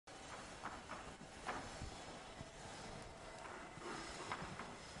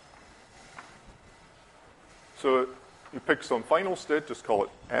So you pick some final state, just call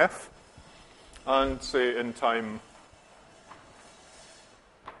it f, and say in time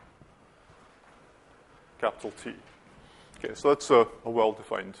capital T. Okay, so that's a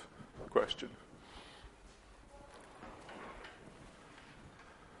well-defined question.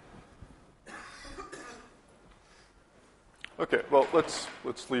 Okay, well, let's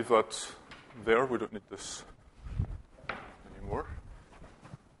leave that there. We don't need this anymore.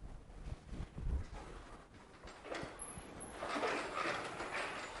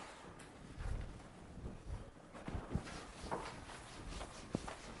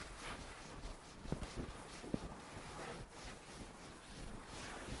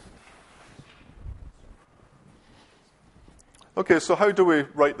 Okay, so how do we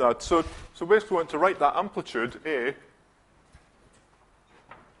write that? So basically we want to write that amplitude, A.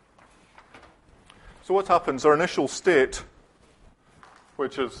 So what happens, our initial state,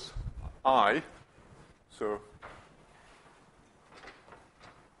 which is I, so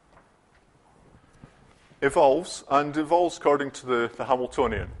evolves, and evolves according to the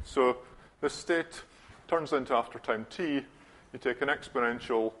Hamiltonian. So this state turns into, after time t, you take an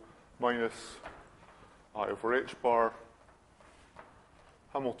exponential minus I over h bar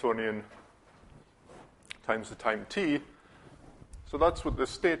Hamiltonian times the time t. So that's what the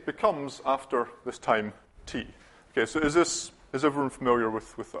state becomes after this time t. Okay, so is everyone familiar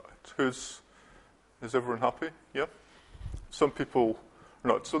with that? Is everyone happy? Yeah? Some people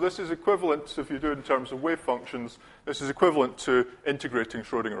are not. So this is equivalent, if you do it in terms of wave functions, this is equivalent to integrating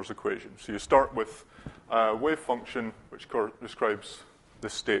Schrodinger's equation. So you start with a wave function which describes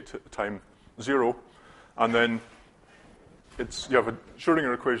this state at time 0, and then you have a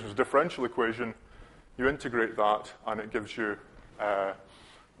Schrodinger equation is a differential equation, you integrate that, and it gives you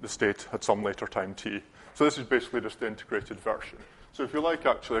the state at some later time t. So this is basically just the integrated version. So if you like,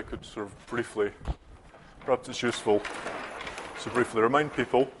 actually, I could sort of briefly, perhaps it's useful to briefly remind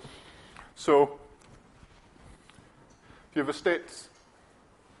people. So if you have a state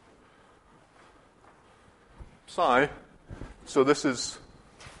psi, so this is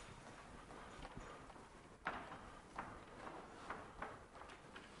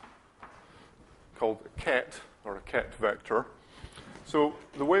called a ket, or a ket vector. So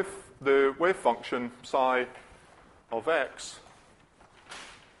the wave function psi of x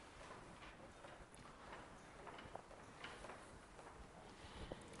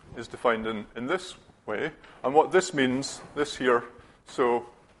is defined in this way. And what this means, this here, so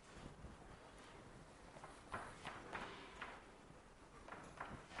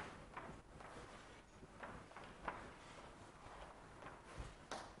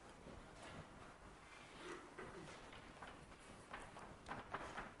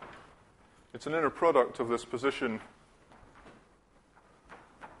it's an inner product of this position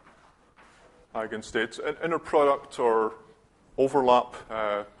eigenstates. An inner product or overlap,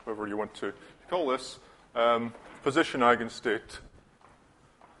 however you want to call this, position eigenstate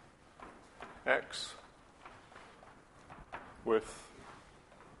x with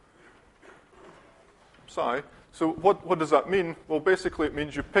psi. So what does that mean? Well, basically it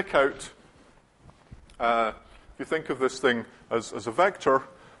means you pick out, if you think of this thing as a vector,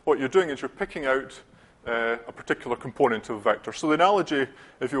 what you're doing is you're picking out a particular component of a vector. So the analogy,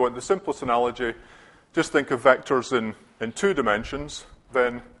 if you want the simplest analogy, just think of vectors in 2 dimensions.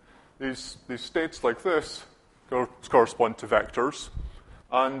 Then these states like this correspond to vectors.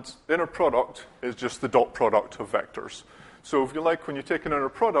 And the inner product is just the dot product of vectors. So if you like, when you take an inner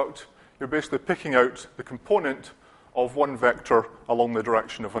product, you're basically picking out the component of one vector along the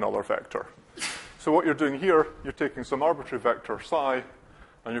direction of another vector. So what you're doing here, you're taking some arbitrary vector psi,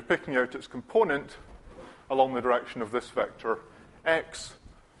 and you're picking out its component along the direction of this vector x.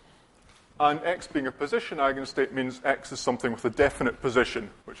 And x being a position eigenstate means x is something with a definite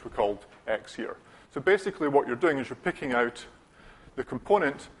position, which we called x here. So basically what you're doing is you're picking out the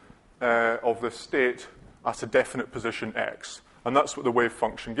component of this state at a definite position x. And that's what the wave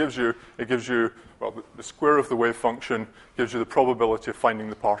function gives you. It gives you, well, the square of the wave function gives you the probability of finding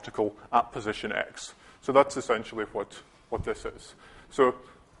the particle at position x. So that's essentially what this is. So,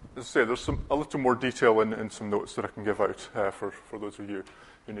 as I say, there's a little more detail in some notes that I can give out for those of you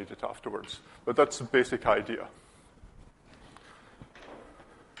who need it afterwards. But that's the basic idea.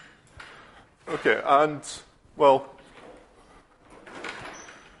 Okay, and, well,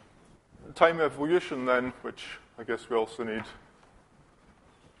 time evolution then, which I guess we also need.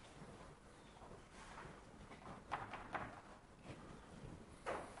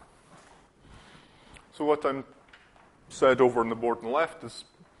 So what I'm said over on the board on the left is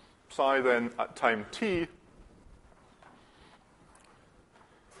psi then at time t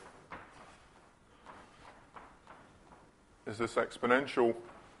is this exponential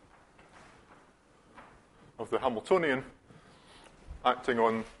of the Hamiltonian acting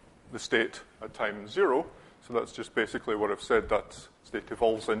on the state at time 0. So that's just basically what I've said that state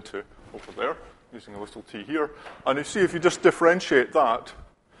evolves into over there, using a little t here. And you see, if you just differentiate that,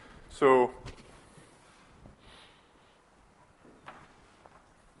 so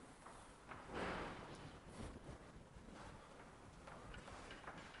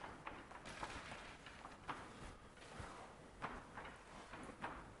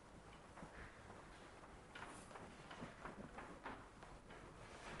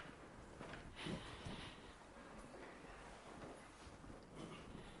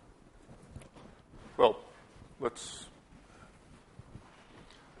let's,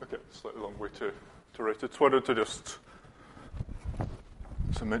 okay, slightly long way to write it. So why don't I just,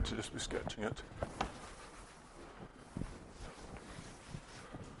 so I meant to just be sketching it.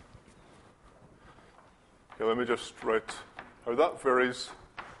 Okay, let me just write how that varies,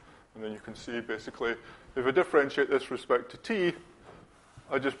 and then you can see basically, if I differentiate this with respect to t,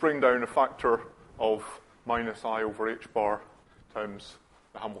 I just bring down a factor of minus I over h bar times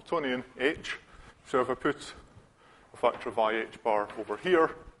the Hamiltonian h. So if I put a factor of I h bar over here,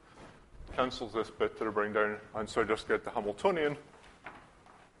 cancels this bit that I bring down, and so I just get the Hamiltonian.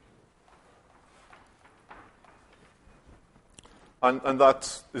 And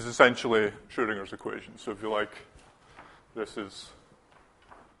that is essentially Schrödinger's equation. So if you like, this is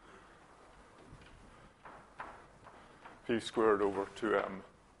p squared over 2m.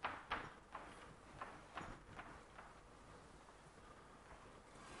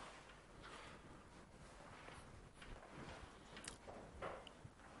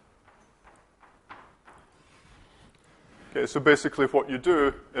 Okay, so basically what you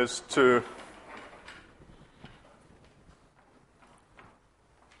do is to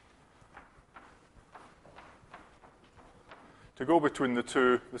go between the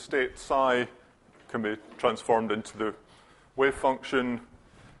two. The state psi can be transformed into the wave function.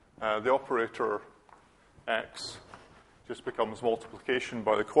 The operator x just becomes multiplication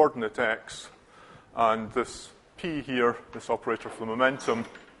by the coordinate x. And this p here, this operator for the momentum,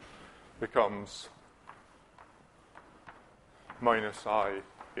 becomes minus I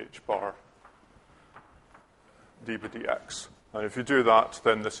h bar d by dx. And if you do that,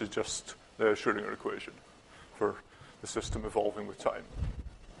 then this is just the Schrödinger equation for the system evolving with time.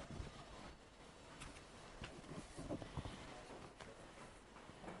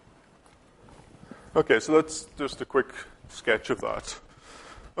 Okay, so that's just a quick sketch of that.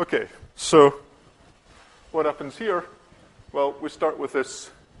 Okay, so what happens here? Well, we start with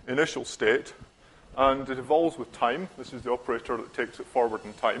this initial state, and it evolves with time. This is the operator that takes it forward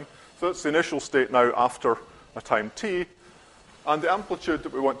in time. So that's the initial state now after a time t. And the amplitude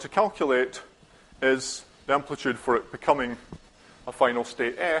that we want to calculate is the amplitude for it becoming a final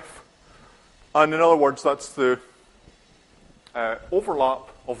state f. And in other words, that's the overlap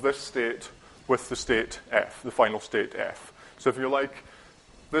of this state with the state f, the final state f. So if you like,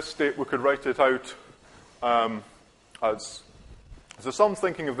 this state, we could write it out as a sum,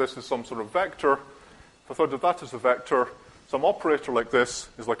 thinking of this as some sort of vector. If I thought of that as a vector, some operator like this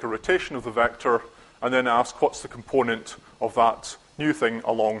is like a rotation of the vector, and then ask what's the component of that new thing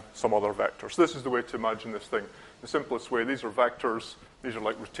along some other vector. So this is the way to imagine this thing. The simplest way, these are vectors, these are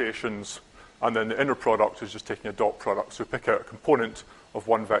like rotations, and then the inner product is just taking a dot product. So we pick out a component of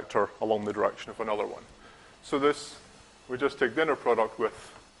one vector along the direction of another one. So this, we just take the inner product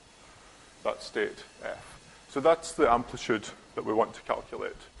with that state f. So that's the amplitude that we want to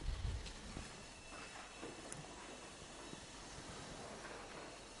calculate.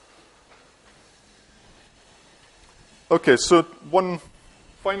 Okay, so one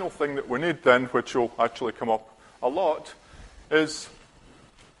final thing that we need then, which will actually come up a lot, is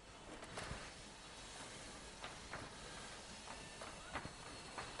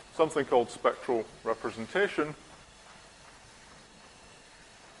something called spectral representation.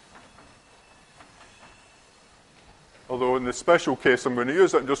 Although in this special case I'm going to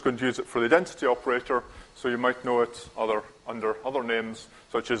use it, I'm just going to use it for the identity operator, so you might know it under other names,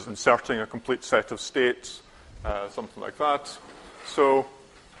 such as inserting a complete set of states, something like that. So it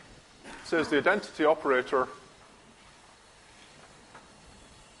says the identity operator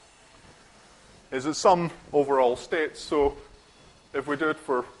is a sum over all states. So if we do it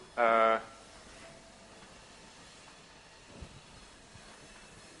for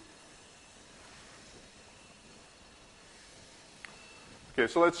okay,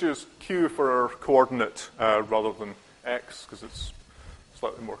 so let's use q for our coordinate rather than x, because it's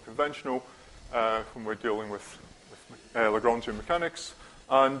slightly more conventional when we're dealing with Lagrangian mechanics.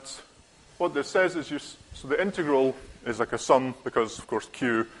 And what this says is, so the integral is like a sum because, of course,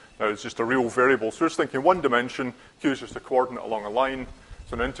 q now is just a real variable. So we're just thinking one dimension, q is just a coordinate along a line.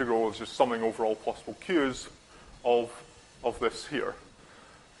 So an integral is just summing over all possible q's of this here.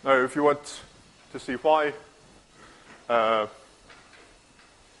 Now, if you want to see why, okay,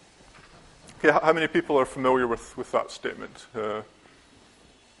 how many people are familiar with that statement?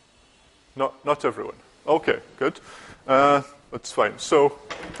 Not everyone. Okay, good. That's fine. So,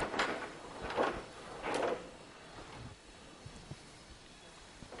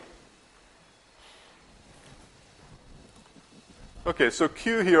 okay, so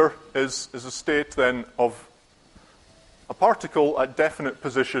Q here is a state then of a particle at definite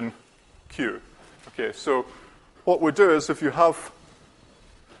position Q. Okay, so what we do is if you have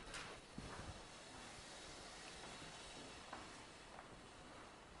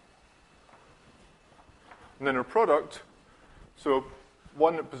an inner product, so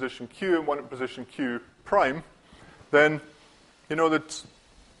one at position Q and one at position Q prime, then you know that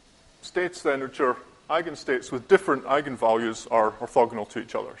states then which are eigenstates with different eigenvalues are orthogonal to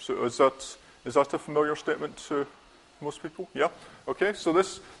each other. So is that a familiar statement to most people? Yeah? Okay, so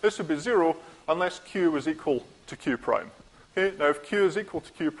this would be 0 unless Q is equal to Q prime. Okay, now if Q is equal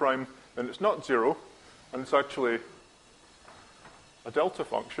to Q prime, then it's not 0, and it's actually a delta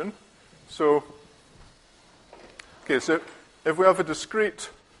function. So, okay, so if we have a discrete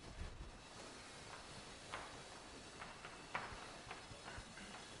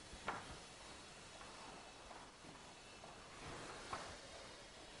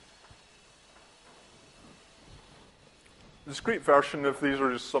version, if these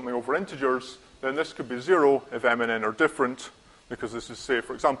are just something over integers, then this could be 0 if m and n are different, because this is, say,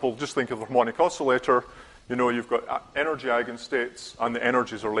 for example, just think of a harmonic oscillator. You know, you've got energy eigenstates, and the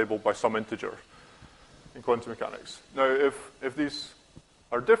energies are labeled by some integer in quantum mechanics. Now, if these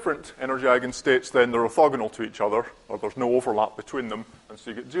are different energy eigenstates, then they're orthogonal to each other, or there's no overlap between them, and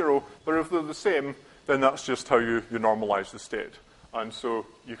so you get 0. But if they're the same, then that's just how you normalize the state. And so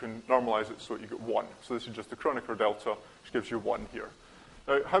you can normalize it so you get 1. So this is just the Kronecker delta, which gives you 1 here.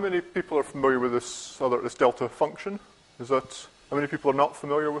 Now, how many people are familiar with this delta function? How many people are not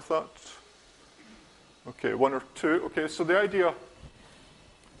familiar with that? Okay, 1 or 2. Okay, so the idea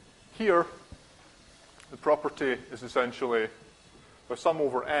here, the property is essentially by sum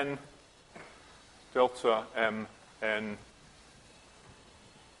over n, delta m n.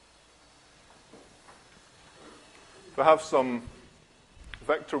 If I have some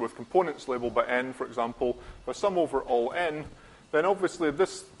vector with components labeled by n, for example, if I sum over all n, then obviously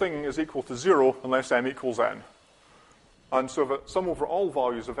this thing is equal to 0 unless m equals n. And so if I sum over all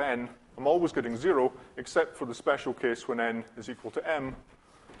values of n, I'm always getting 0, except for the special case when n is equal to m,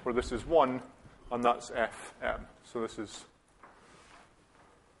 where this is 1, and that's fm. So this is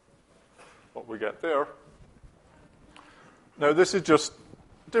what we get there. Now this is just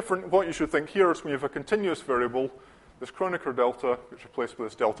different. What you should think here is when you have a continuous variable, this Kronecker delta gets replaced by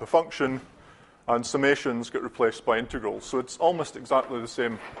this delta function, and summations get replaced by integrals. So it's almost exactly the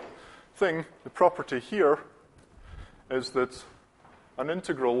same thing. The property here is that an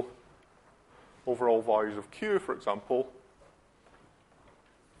integral over all values of q, for example,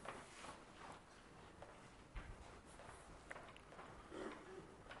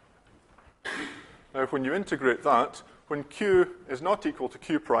 now when you integrate that, when q is not equal to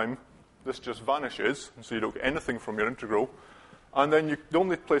q prime, this just vanishes, and so you don't get anything from your integral. And then the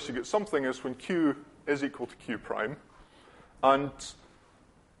only place you get something is when q is equal to q prime. And,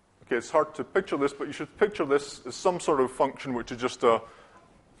 okay, it's hard to picture this, but you should picture this as some sort of function which is just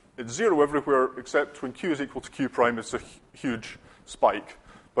it's 0 everywhere, except when q is equal to q prime, it's a huge spike.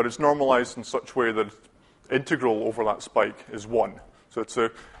 But it's normalized in such a way that integral over that spike is 1. So it's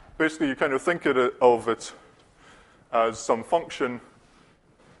basically you kind of think of it as some function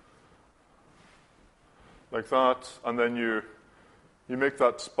like that, and then you make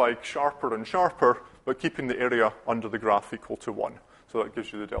that spike sharper and sharper, but keeping the area under the graph equal to 1. So that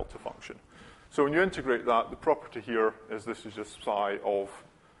gives you the delta function. So when you integrate that, the property here is this is just psi of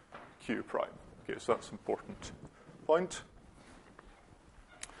q prime. Okay, so that's an important point.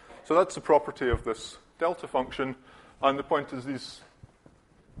 So that's the property of this delta function, and the point is this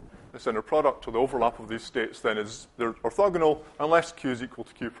inner product, or the overlap of these states, then is they're orthogonal unless q is equal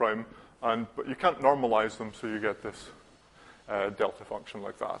to q prime. But you can't normalize them, so you get this delta function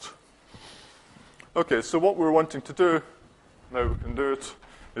like that. Okay, so what we're wanting to do, now we can do it,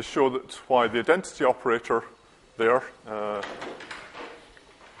 is show that why the identity operator there